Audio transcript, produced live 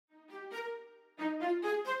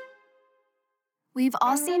We've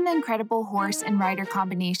all seen the incredible horse and rider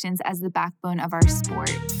combinations as the backbone of our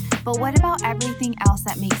sport. But what about everything else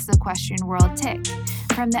that makes the equestrian world tick?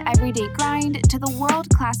 From the everyday grind to the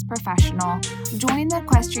world-class professional, join the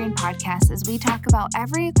Equestrian Podcast as we talk about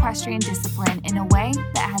every equestrian discipline in a way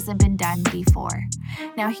that hasn't been done before.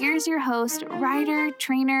 Now here's your host, rider,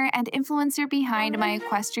 trainer, and influencer behind my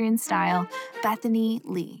equestrian style, Bethany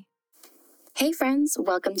Lee. Hey friends,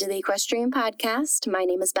 welcome to the Equestrian Podcast. My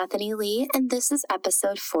name is Bethany Lee, and this is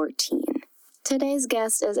episode 14. Today's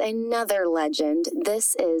guest is another legend.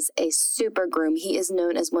 This is a Super Groom. He is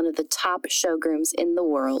known as one of the top show grooms in the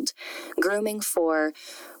world, grooming for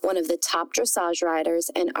one of the top dressage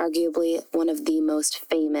riders and arguably one of the most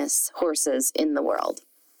famous horses in the world.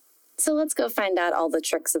 So let's go find out all the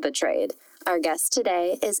tricks of the trade. Our guest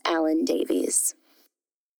today is Alan Davies.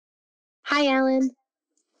 Hi, Alan.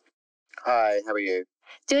 Hi, how are you?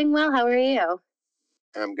 Doing well. How are you?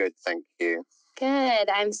 I'm good, thank you. Good.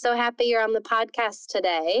 I'm so happy you're on the podcast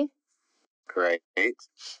today. Great.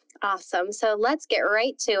 Awesome. So let's get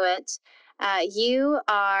right to it. You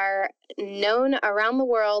are known around the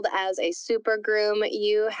world as a super groom.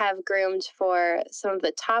 You have groomed for some of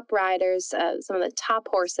the top riders, some of the top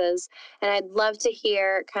horses, and I'd love to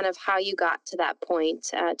hear kind of how you got to that point,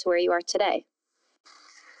 to where you are today.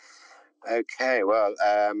 Okay, well,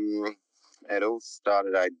 it all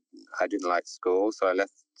started, I didn't like school, so I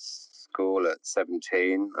left school at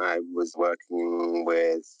 17. I was working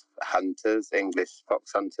with hunters, English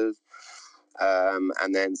fox hunters,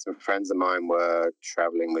 and then some friends of mine were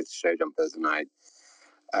traveling with show jumpers, and I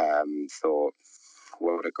thought,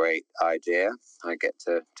 what a great idea. I get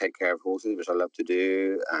to take care of horses, which I love to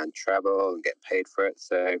do, and travel and get paid for it.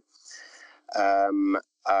 So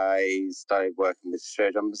I started working with show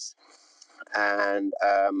jumpers, and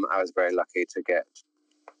I was very lucky to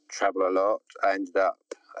travel a lot. I ended up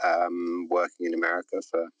working in America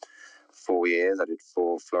for 4 years. I did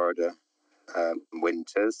 4 Florida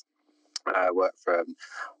winters. I worked for an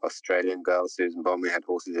Australian girl, Susan Bond. We had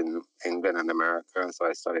horses in England and America, so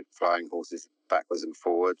I started flying horses backwards and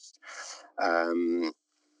forwards.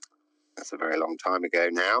 That's a very long time ago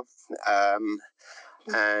now.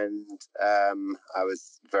 And I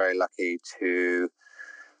was very lucky to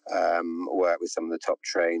work with some of the top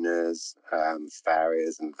trainers,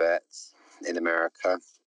 farriers and vets in America.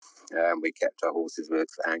 We kept our horses with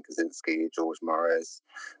Ann Kaczynski, George Morris,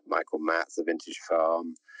 Michael Matz, the Vintage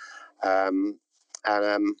Farm. And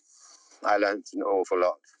I learned an awful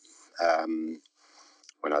lot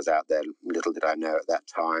when I was out there. Little did I know at that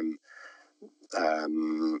time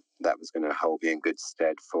that was going to hold me in good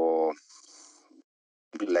stead for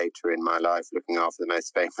later in my life, looking after the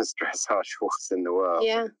most famous dressage horse in the world.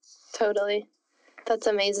 Yeah, totally. That's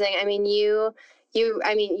amazing. I mean, he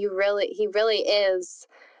really is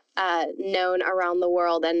known around the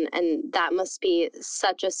world, and that must be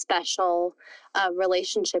such a special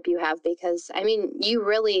relationship you have, because I mean, you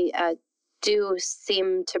really do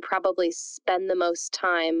seem to probably spend the most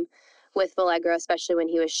time with Valegro, especially when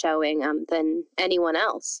he was showing, than anyone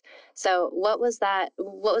else. So what was that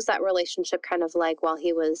relationship kind of like while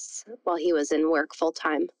he was in work full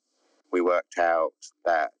time? We worked out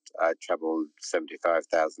that I traveled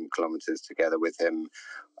 75,000 kilometers together with him,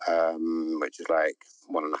 which is like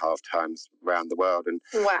 1.5 times around the world. And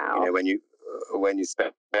wow, you know, when you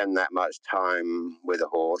spend that much time with a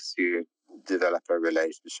horse, you develop a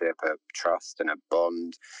relationship, a trust, and a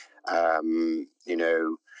bond.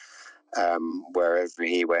 Wherever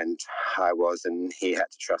he went, I was, and he had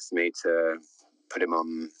to trust me to put him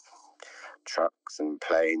on trucks and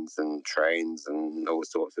planes and trains and all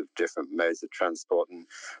sorts of different modes of transport, and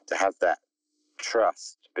to have that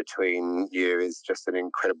trust between you is just an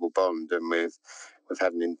incredible bond. And we've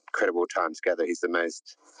had an incredible time together. He's the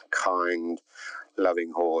most kind,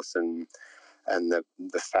 loving horse, and the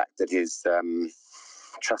fact that he's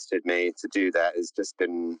trusted me to do that has just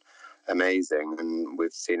been amazing. And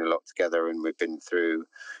we've seen a lot together, and we've been through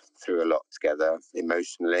a lot together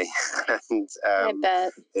emotionally. And I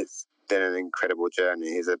bet it's been an incredible journey.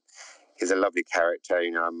 He's a lovely character.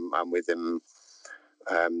 You know, I'm with him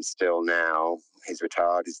still now. He's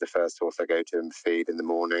retired. He's the first horse I go to and feed in the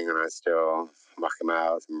morning, and I still muck him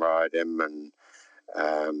out and ride him,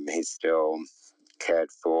 and he's still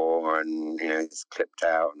cared for, and you know, he's clipped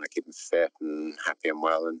out, and I keep him fit and happy and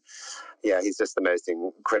well. And yeah, he's just the most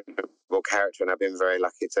incredible character, and I've been very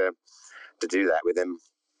lucky to do that with him.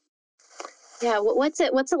 Yeah, what's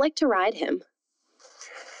it like to ride him?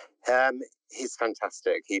 He's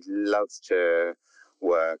fantastic. He loves to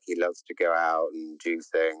work. He loves to go out and do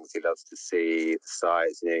things. He loves to see the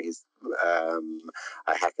sights. I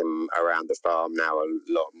hack him around the farm now a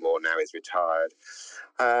lot more. Now he's retired.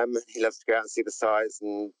 He loves to go out and see the sights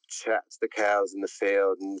and chat to the cows in the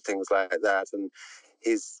field and things like that. And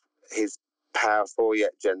he's powerful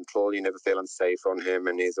yet gentle. You never feel unsafe on him,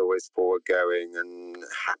 and he's always forward going and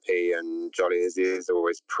happy and jolly as he is,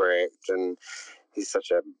 always pricked, and he's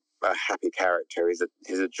such a happy character.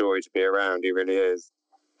 He's a joy to be around. He really is.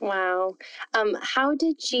 Wow. How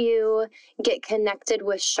did you get connected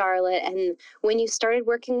with Charlotte? And when you started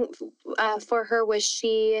working for her,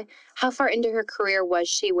 how far into her career was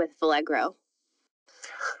she with Valegro?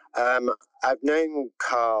 I've known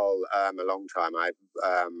Carl a long time. I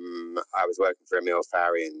was working for Emil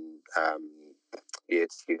Farry in year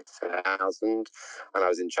 2000, and I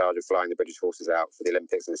was in charge of flying the British horses out for the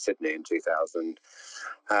Olympics in Sydney in 2000.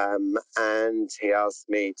 And he asked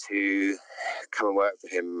me to come and work for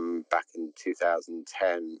him back in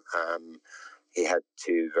 2010. He had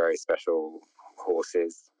two very special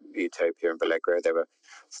horses, Utopia and Valegro. They were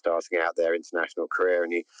starting out their international career,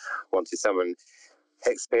 and he wanted someone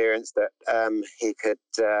experienced that he could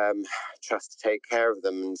trust to take care of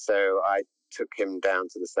them. And so I took him down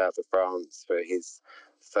to the south of France for his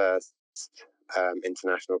first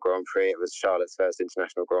international Grand Prix. It was Charlotte's first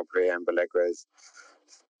international Grand Prix and Valegro's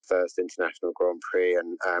first international Grand Prix.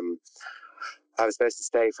 And I was supposed to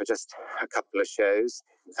stay for just a couple of shows,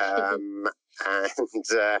 but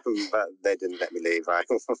they didn't let me leave. I'm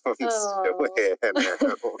still here now.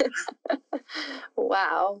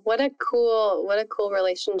 Wow, what a cool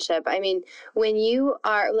relationship. I mean, when he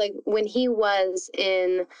was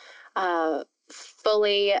in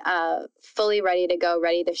fully ready to go,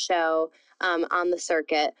 ready to show on the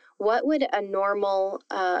circuit, what would a normal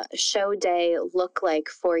show day look like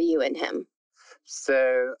for you and him?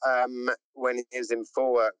 So when he was in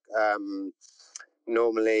full work,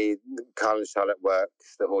 normally Carl and Charlotte work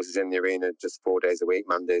the horses in the arena just 4 days a week: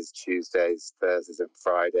 Mondays, Tuesdays, Thursdays and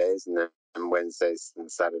Fridays, and then Wednesdays and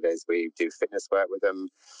Saturdays we do fitness work with them.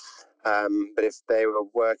 But if they were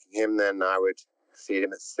working him, then I would feed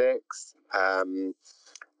him at 6, let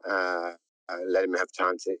him have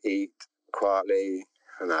time to eat quietly,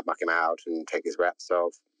 and I'd muck him out and take his wraps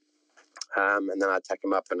off. And then I'd take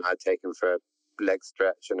him up and I'd take him for a leg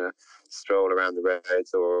stretch and a stroll around the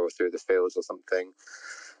roads or through the fields or something.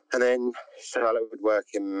 And then Charlotte would work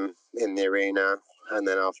him in the arena, and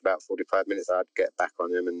then after about 45 minutes I'd get back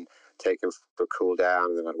on him and take him for a cool down,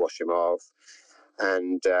 and then I'd wash him off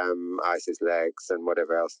and ice his legs and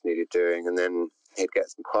whatever else needed doing. And then he'd get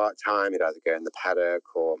some quiet time. He'd either go in the paddock,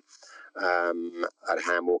 or I'd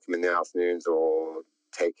hand walk him in the afternoons, or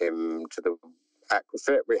take him to the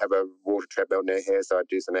aquafit. We have a water treadmill near here, so I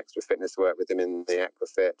do some extra fitness work with him in the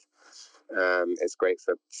aquafit. It's great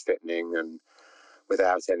for fitting and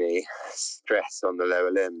without any stress on the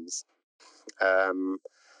lower limbs. So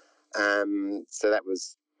that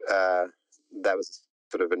was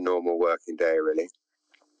sort of a normal working day, really.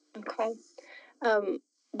 Okay.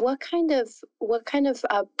 What kind of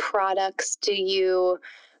products do you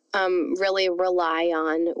really rely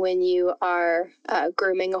on when you are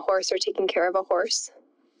grooming a horse or taking care of a horse?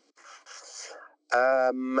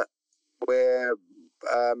 We're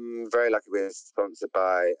very lucky. We're sponsored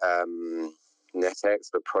by Netex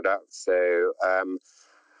for products, so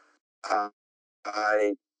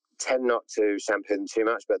I tend not to shampoo them too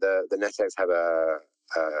much, but the Netex have a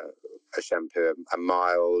shampoo, a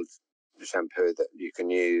mild shampoo that you can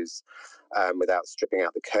use without stripping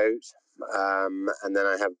out the coat. And then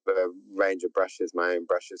I have a range of brushes, my own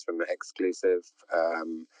brushes from Exclusive.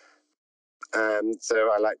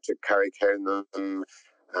 So I like to curry comb them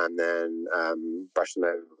and then brush them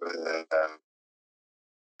over,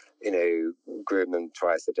 groom them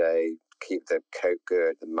twice a day, keep the coat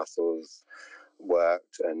good, the muscles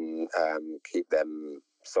worked, and keep them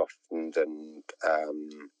softened and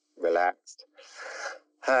relaxed.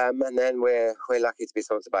 And then we're lucky to be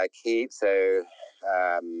sponsored by Keep, so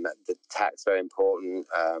the tack's very important.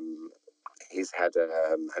 He's had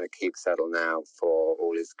a Keep saddle now for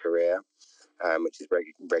all his career, which is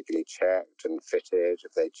regularly checked and fitted.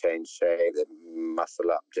 If they change shape, they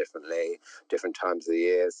muscle up differently, different times of the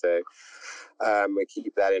year. So we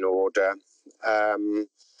keep that in order.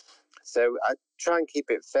 So I try and keep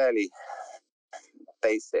it fairly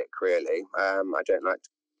basic, really. I don't like to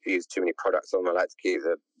use too many products on. I like to keep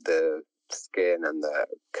the skin and the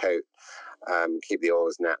coat, keep the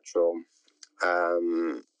oils natural. I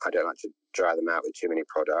don't like to dry them out with too many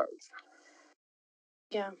products.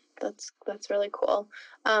 Yeah, that's really cool.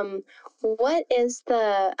 What is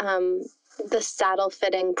the saddle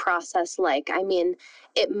fitting process like? I mean,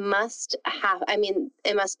 it must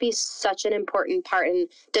be such an important part. And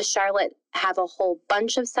does Charlotte have a whole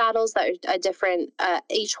bunch of saddles that are a different?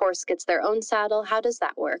 Each horse gets their own saddle. How does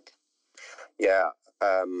that work? Yeah,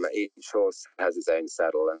 each horse has its own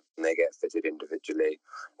saddle and they get fitted individually.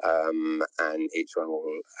 And each one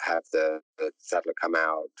will have the saddle come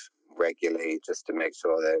out regularly just to make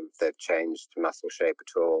sure they've changed muscle shape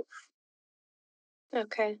at all.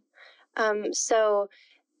 Okay. So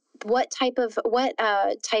what type of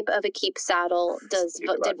a keep saddle did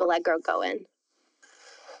Valegro go in?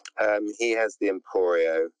 He has the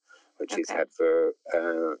Emporio, which he's Okay. had for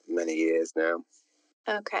many years now.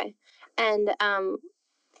 Okay. And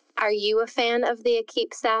are you a fan of the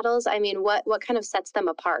Akeep saddles? I mean, what kind of sets them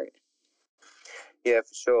apart? Yeah,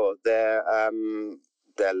 for sure.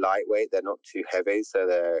 They're lightweight. They're not too heavy, so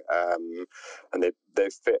and they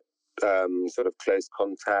fit sort of close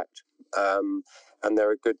contact, and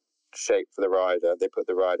they're a good shape for the rider. They put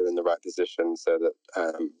the rider in the right position so that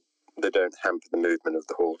they don't hamper the movement of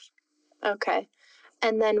the horse. Okay.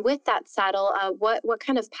 And then with that saddle, what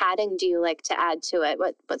kind of padding do you like to add to it?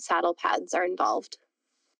 What saddle pads are involved?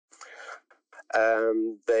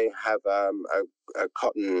 They have a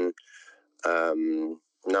cotton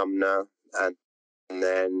numner, and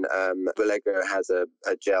then Valegro has a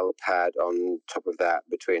gel pad on top of that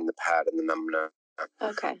between the pad and the numner.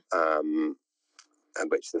 Okay. And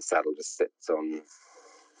which the saddle just sits on.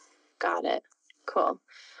 Got it. Cool.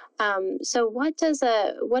 So what does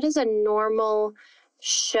a normal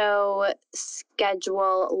show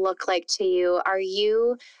schedule look like to you? Are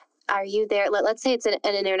you there? Let's say it's an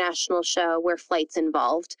international show where flight's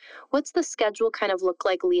involved. What's the schedule kind of look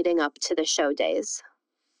like leading up to the show days?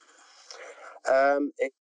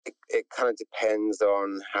 It kind of depends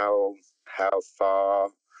on how far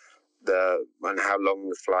and how long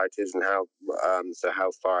the flight is and how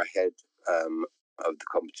far ahead of the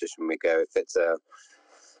competition we go. If it's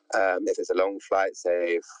a long flight,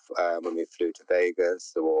 say when we flew to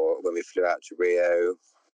Vegas or when we flew out to Rio,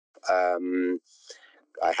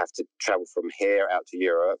 I have to travel from here out to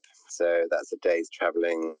Europe, so that's a day's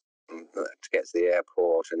traveling to get to the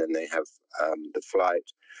airport, and then they have the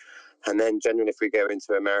flight. And then generally, if we go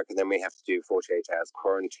into America, then we have to do 48 hours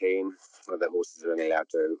quarantine, where the horses are only allowed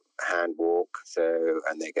to hand walk,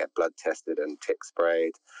 and they get blood tested and tick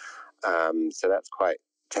sprayed. So that's quite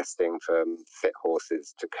testing for fit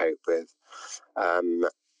horses to cope with. And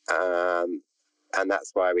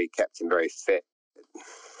that's why we kept him very fit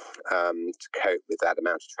to cope with that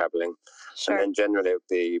amount of traveling. Sure. And then generally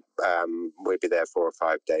we'd be there 4 or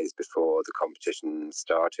 5 days before the competition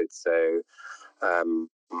started. So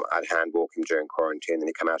I'd hand walk him during quarantine, then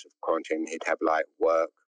he'd come out of quarantine, he'd have light work.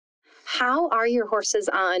 How are your horses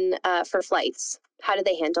on for flights? How do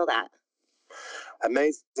they handle that?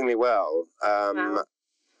 Amazingly well. Wow.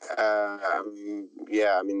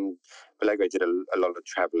 Yeah, I mean, Valegro did a lot of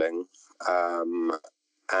traveling,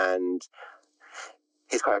 and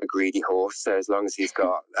he's quite a greedy horse, so as long as he's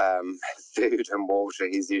got food and water,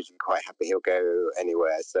 he's usually quite happy. He'll go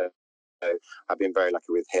anywhere. So I've been very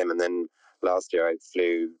lucky with him. And then last year I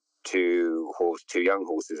flew two young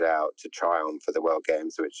horses out to try on for the World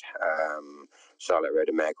Games, which Charlotte rode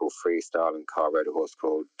a mare called Freestyle and Carl rode a horse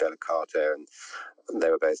called Delicato, and they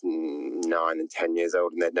were both 9 and 10 years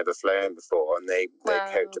old, and they'd never flown before, and they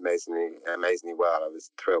coped amazingly well. I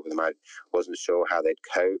was thrilled with them. I wasn't sure how they'd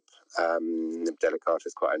cope. Delicato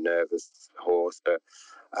is quite a nervous horse, but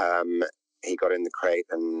he got in the crate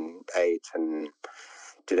and ate and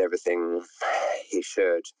did everything he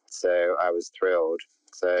should. So I was thrilled.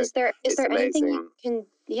 So is there anything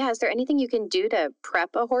you can do to prep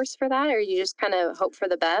a horse for that, or you just kind of hope for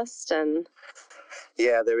the best? And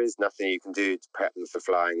yeah, there is nothing you can do to prep them for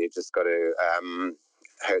flying. You just got to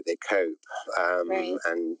hope they cope, right.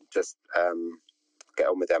 and just get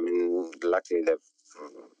on with them. And luckily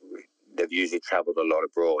they've usually travelled a lot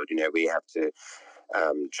abroad. You know, we have to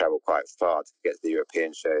travel quite far to get to the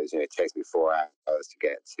European shows. You know, it takes me 4 hours to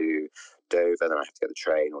get to Dover, then I have to get the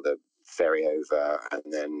train or the ferry over, and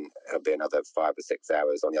then it'll be another 5 or 6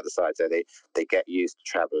 hours on the other side. So they get used to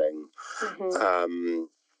travelling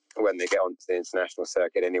when they get onto the international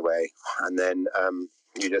circuit anyway. And then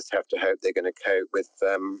you just have to hope they're going to cope with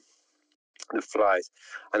the flight.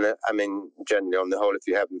 And I mean, generally on the whole, if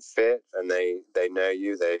you have them fit and they know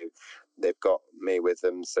you, they've got me with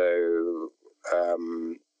them. So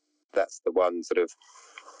that's the one sort of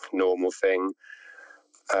normal thing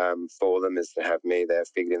for them, is to have me there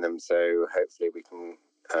feeding them. So hopefully we can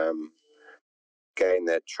gain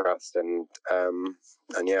their trust, and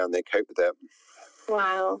they cope with it.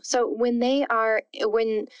 Wow. So when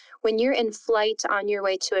you're in flight on your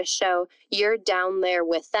way to a show, you're down there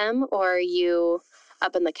with them, or are you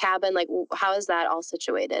up in the cabin? Like, how is that all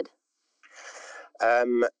situated?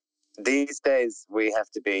 These days we have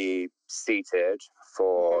to be seated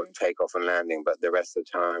for takeoff and landing, but the rest of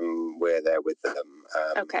the time we're there with them.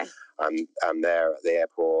 Okay. I'm there at the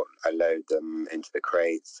airport. I load them into the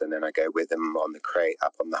crates, and then I go with them on the crate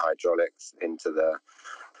up on the hydraulics into the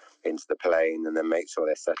plane, and then make sure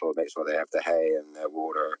they're settled, make sure they have the hay and their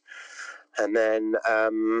water, and then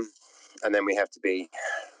we have to be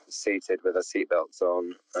seated with our seatbelts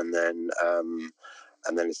on, and then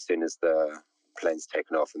as soon as the plane's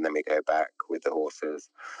taken off, and then we go back with the horses.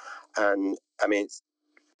 And I mean, it's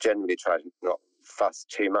generally try to not fuss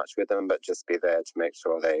too much with them, but just be there to make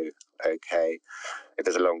sure they're okay. If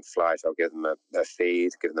there's a long flight, I'll give them a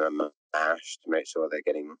feed, give them a mash to make sure they're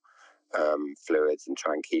getting fluids, and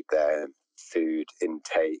try and keep their food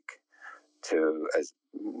intake to as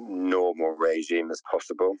normal regime as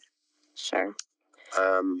possible. Sure.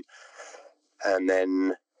 And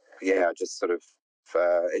then, just sort of,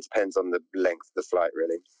 it depends on the length of the flight,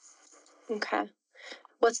 really. Okay.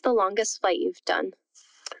 What's the longest flight you've done?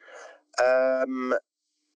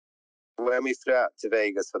 When we flew out to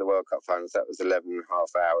Vegas for the World Cup finals, that was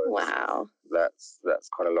 11.5 hours. Wow. That's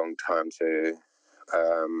quite a long time to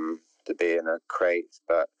be in a crate,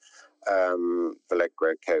 but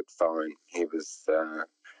Valegro coped fine. He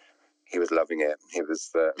was loving it. He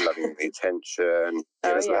was loving the attention.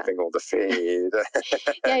 He was loving all the feed.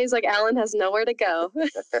 Yeah, he's like, Alan has nowhere to go.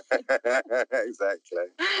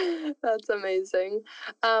 Exactly. That's amazing.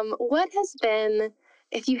 What has been,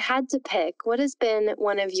 if you had to pick, what has been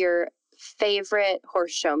one of your favorite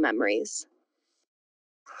horse show memories?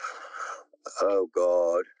 Oh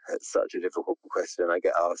God, it's such a difficult question. I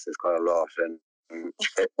get asked this quite a lot, and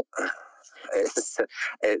it's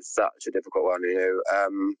such a difficult one.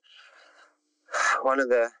 One of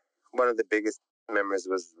the biggest memories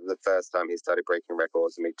was the first time he started breaking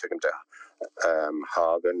records, and we took him to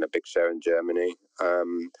Hagen, a big show in Germany.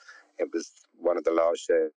 It was one of the last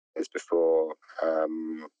shows before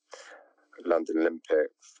London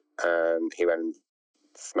Olympics, and he went and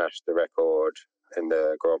smashed the record in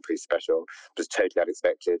the Grand Prix special. It was totally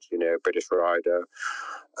unexpected, a British rider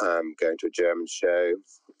going to a German show,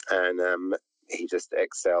 and he just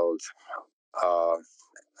excelled all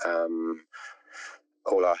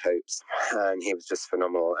our hopes, and he was just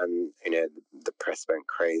phenomenal. And the press went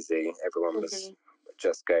crazy. Everyone was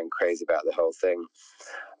just going crazy about the whole thing,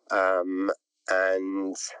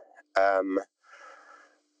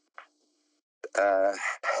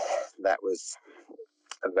 that was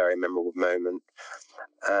a very memorable moment.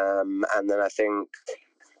 And then I think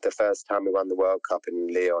the first time we won the World Cup in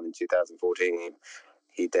Lyon in 2014,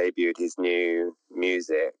 he debuted his new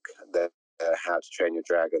music, the How to Train Your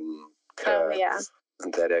Dragon curve. Oh, yeah.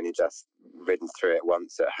 And they'd only just ridden through it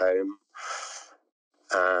once at home.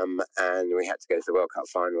 And we had to go to the World Cup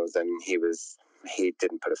finals, and he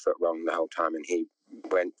didn't put a foot wrong the whole time, and he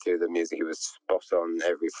went through the music. He was spot on.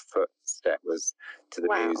 Every footstep was to the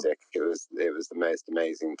music. It was the most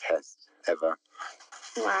amazing test ever.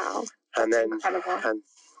 Wow. And then incredible.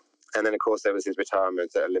 And then, of course, there was his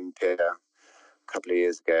retirement at Olympia a couple of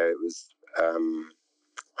years ago. It was,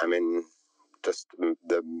 just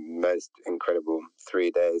the most incredible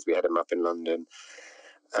 3 days. We had him up in London.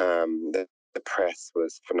 The press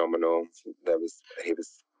was phenomenal. I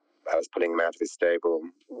was pulling him out of his stable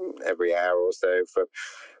every hour or so for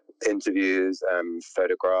interviews,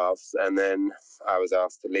 photographs, and then I was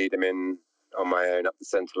asked to lead him in on my own up the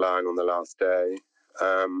centre line on the last day.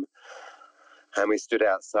 And we stood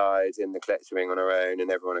outside in the collector ring on our own,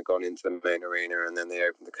 and everyone had gone into the main arena, and then they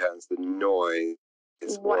opened the curtains. The noise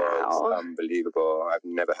was unbelievable. I've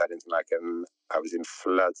never heard anything like it. I was in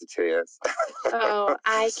floods of tears. Oh,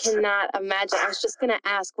 I cannot imagine. I was just going to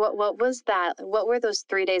ask, what was that? What were those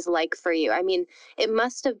 3 days like for you? I mean, it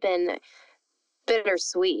must have been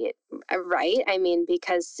bittersweet, right? I mean,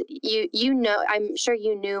 because I'm sure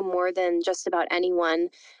you knew more than just about anyone,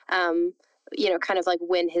 kind of like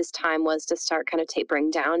when his time was to start kind of tapering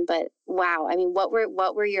down. But wow, I mean, what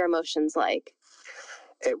were your emotions like?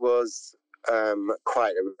 It was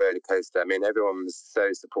quite a roller coaster. I mean, everyone was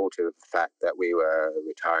so supportive of the fact that we were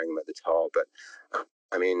retiring him at the top, but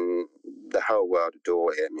I mean, the whole world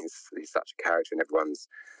adore him. He's such a character, and everyone's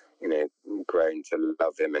grown to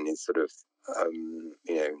love him, and he's sort of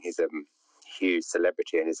he's a huge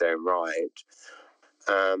celebrity in his own right.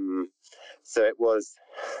 So it was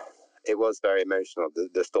very emotional.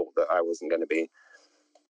 The thought that I wasn't going to be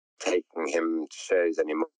taking him to shows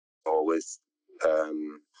anymore was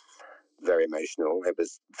very emotional. It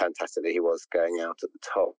was fantastic that he was going out at the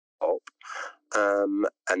top.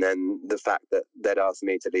 And then the fact that they'd asked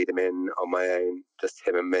me to lead him in on my own, just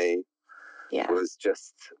him and me, was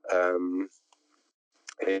just,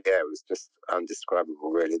 it was just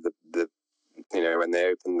undescribable, really. The when they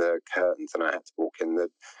opened the curtains and I had to walk in,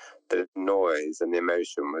 the noise and the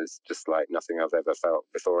emotion was just like nothing I've ever felt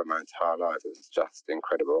before in my entire life. It was just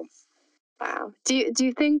incredible. Wow. Do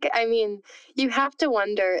you think, I mean, you have to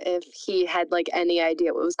wonder if he had like any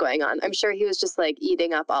idea what was going on. I'm sure he was just like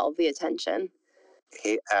eating up all of the attention.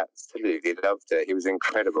 He absolutely loved it. He was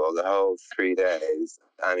incredible the whole 3 days.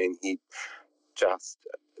 I mean, he just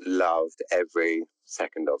loved every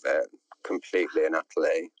second of it, completely and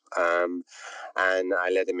utterly. And I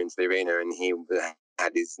led him into the arena, and he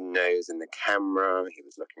had his nose in the camera. He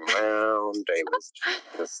was looking around. He was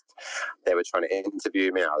just, they were trying to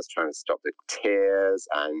interview me. I was trying to stop the tears,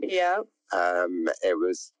 and he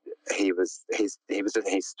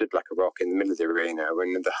stood like a rock in the middle of the arena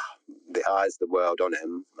when the eyes of the world on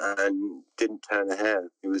him, and didn't turn a hair.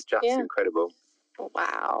 It was just incredible.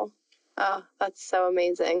 Wow. Oh, that's so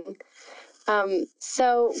amazing.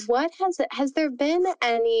 So what has there been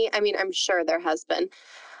any, I mean, I'm sure there has been,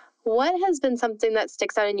 what has been something that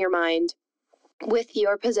sticks out in your mind with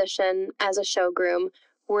your position as a show groom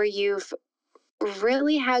where you've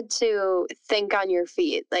really had to think on your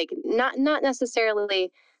feet, like not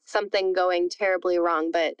necessarily something going terribly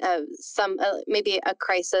wrong, but maybe a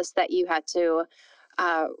crisis that you had to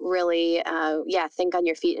really think on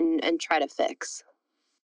your feet and try to fix?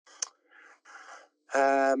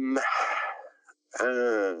 I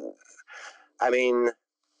mean,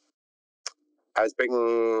 I was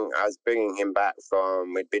bringing him back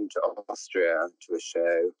from, we'd been to Austria to a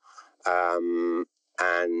show,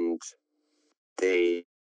 and they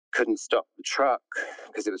couldn't stop the truck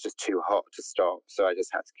because it was just too hot to stop. So I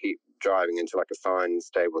just had to keep driving into like a fine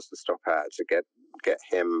stables to stop at to get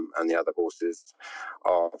him and the other horses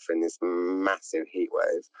off in this massive heat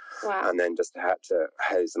wave. Wow. And then just had to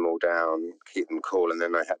hose them all down, keep them cool, and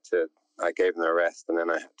then I gave them a rest, and then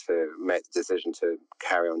I had to make the decision to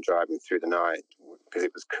carry on driving through the night because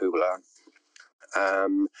it was cooler.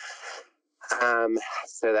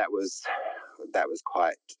 So that was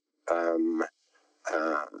quite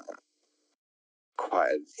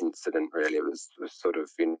quite an incident, really. It was sort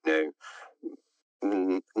of,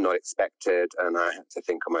 not expected, and I had to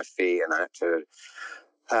think on my feet, and I had to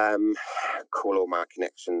call all my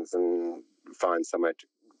connections and find somewhere to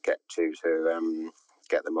get to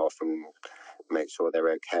get them off and make sure they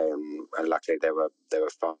were okay. And luckily they were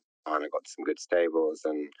fine. I got to some good stables,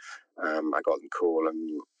 and I got them cool,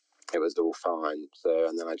 and it was all fine. So,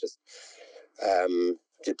 and then I just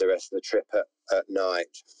did the rest of the trip at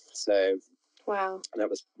night. So wow, that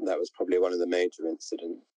was probably one of the major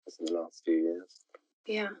incidents in the last few years.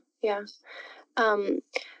 Yeah.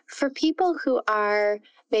 For people who are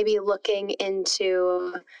maybe looking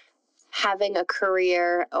into having a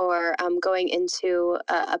career or going into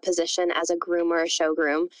a position as a groom or a show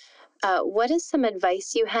groom, what is some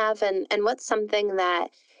advice you have, and what's something that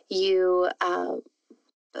you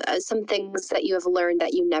some things that you have learned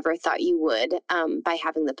that you never thought you would by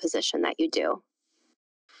having the position that you do?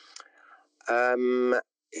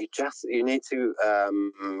 You need to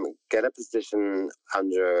get a position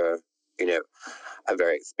under a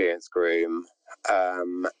very experienced groom,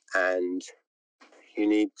 and you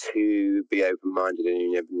need to be open-minded, and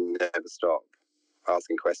you never stop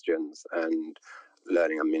asking questions and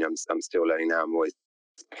learning. I mean, I'm still learning now. I'm always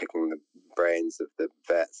picking the brains of the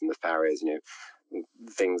vets and the farriers.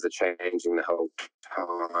 Things are changing the whole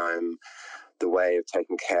time. The way of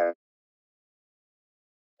taking care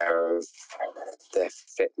of their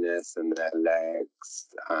fitness and their legs,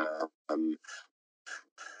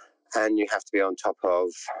 and you have to be on top of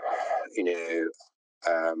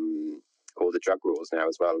all the drug rules now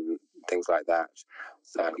as well, and things like that.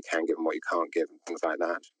 So you can give them what you can't give, and things like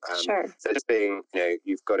that. Sure. So just being,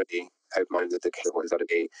 you've got to be open-minded. The kid has got to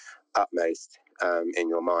be utmost in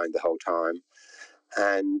your mind the whole time,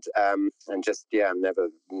 and just never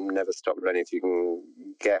stop learning. If you can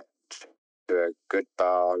get to a good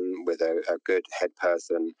barn with a good head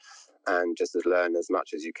person, and just learn as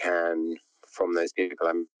much as you can from those people.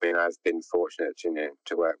 I mean, I've been fortunate,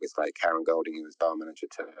 to work with like Karen Golding, who was bar manager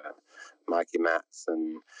to Mikey Matz,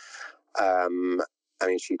 and I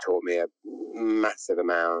mean, she taught me a massive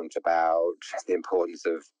amount about the importance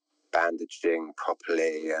of bandaging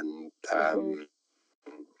properly, and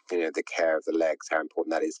the care of the legs, how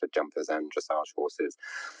important that is for jumpers and dressage horses,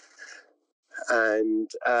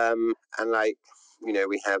 and like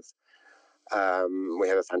we have a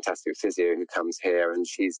fantastic physio who comes here, and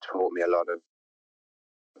she's taught me a lot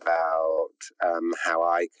about how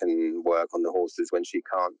I can work on the horses when she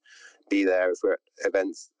can't be there if we're at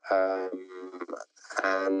events.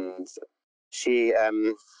 And she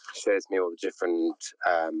shows me all the different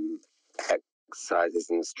exercises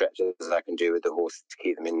and stretches I can do with the horse to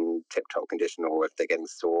keep them in tip-top condition, or if they're getting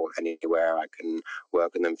sore anywhere, I can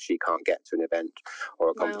work on them if she can't get to an event or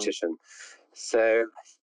a competition. So,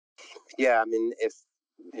 yeah, I mean, if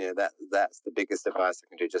that's the biggest advice I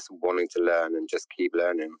can do, just wanting to learn and just keep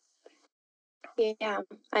learning. Yeah,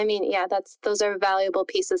 I mean, those are valuable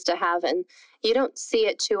pieces to have, and you don't see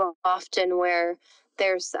it too often where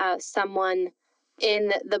there's someone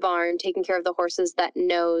in the barn taking care of the horses that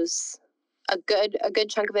knows a good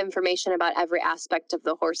chunk of information about every aspect of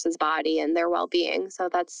the horse's body and their well-being. So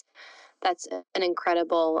that's an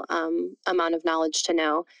incredible amount of knowledge to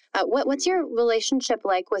know. What's your relationship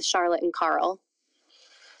like with Charlotte and Carl?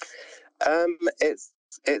 It's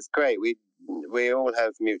great. We all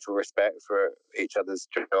have mutual respect for each other's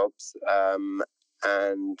jobs,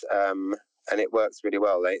 and it works really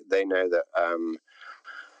well. They know that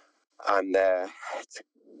I'm there.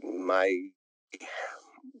 My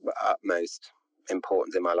utmost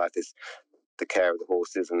importance in my life is the care of the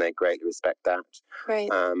horses, and they greatly respect that. Right.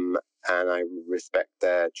 And I respect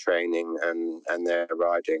their training and their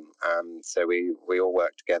riding. So we all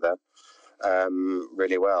work together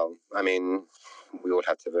really well. I mean, we all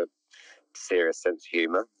have to have a serious sense of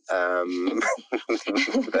humour. Couldn't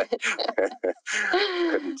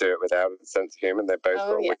do it without a sense of humour. They've both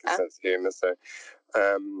got a wicked sense of humour. So,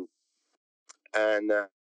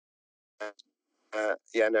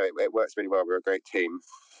 it works really well. We're a great team.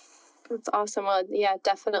 That's awesome. Well, yeah,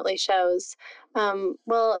 definitely shows.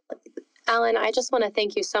 Well, Alan, I just want to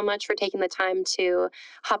thank you so much for taking the time to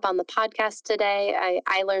hop on the podcast today.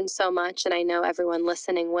 I learned so much, and I know everyone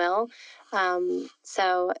listening will.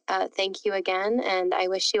 So thank you again, and I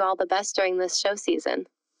wish you all the best during this show season.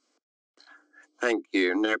 Thank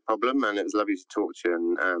you. No problem, and it was lovely to talk to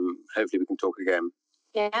you, and hopefully we can talk again.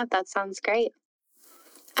 Yeah, that sounds great.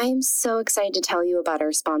 I am so excited to tell you about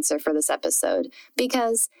our sponsor for this episode,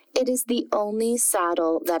 because it is the only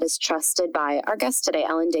saddle that is trusted by our guest today,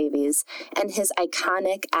 Alan Davies, and his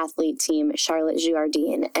iconic athlete team, Charlotte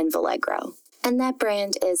Dujardin and Valegro. And that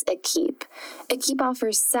brand is Equipe. Equipe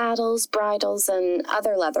offers saddles, bridles, and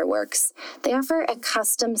other leather works. They offer a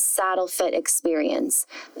custom saddle fit experience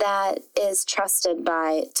that is trusted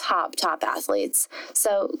by top athletes.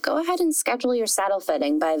 So go ahead and schedule your saddle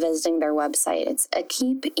fitting by visiting their website. It's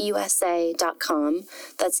equipeusa.com.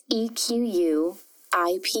 That's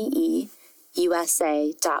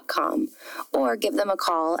EQUIPE.USA.com. Or give them a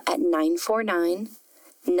call at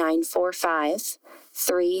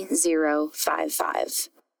 949-945-3055.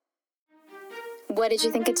 What did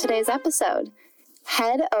you think of today's episode?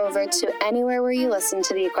 Head over to anywhere where you listen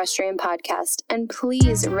to the Equestrian Podcast, and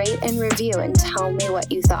please rate and review and tell me what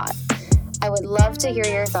you thought. I would love to hear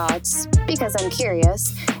your thoughts because I'm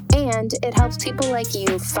curious, and it helps people like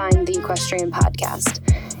you find the Equestrian Podcast.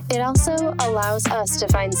 It also allows us to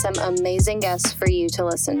find some amazing guests for you to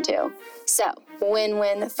listen to. So,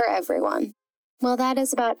 win-win for everyone. Well, that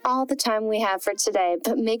is about all the time we have for today,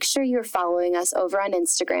 but make sure you're following us over on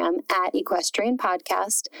Instagram at Equestrian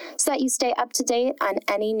Podcast so that you stay up to date on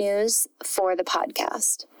any news for the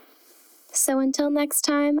podcast. So until next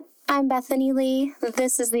time, I'm Bethany Lee.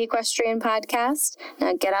 This is the Equestrian Podcast.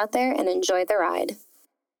 Now get out there and enjoy the ride.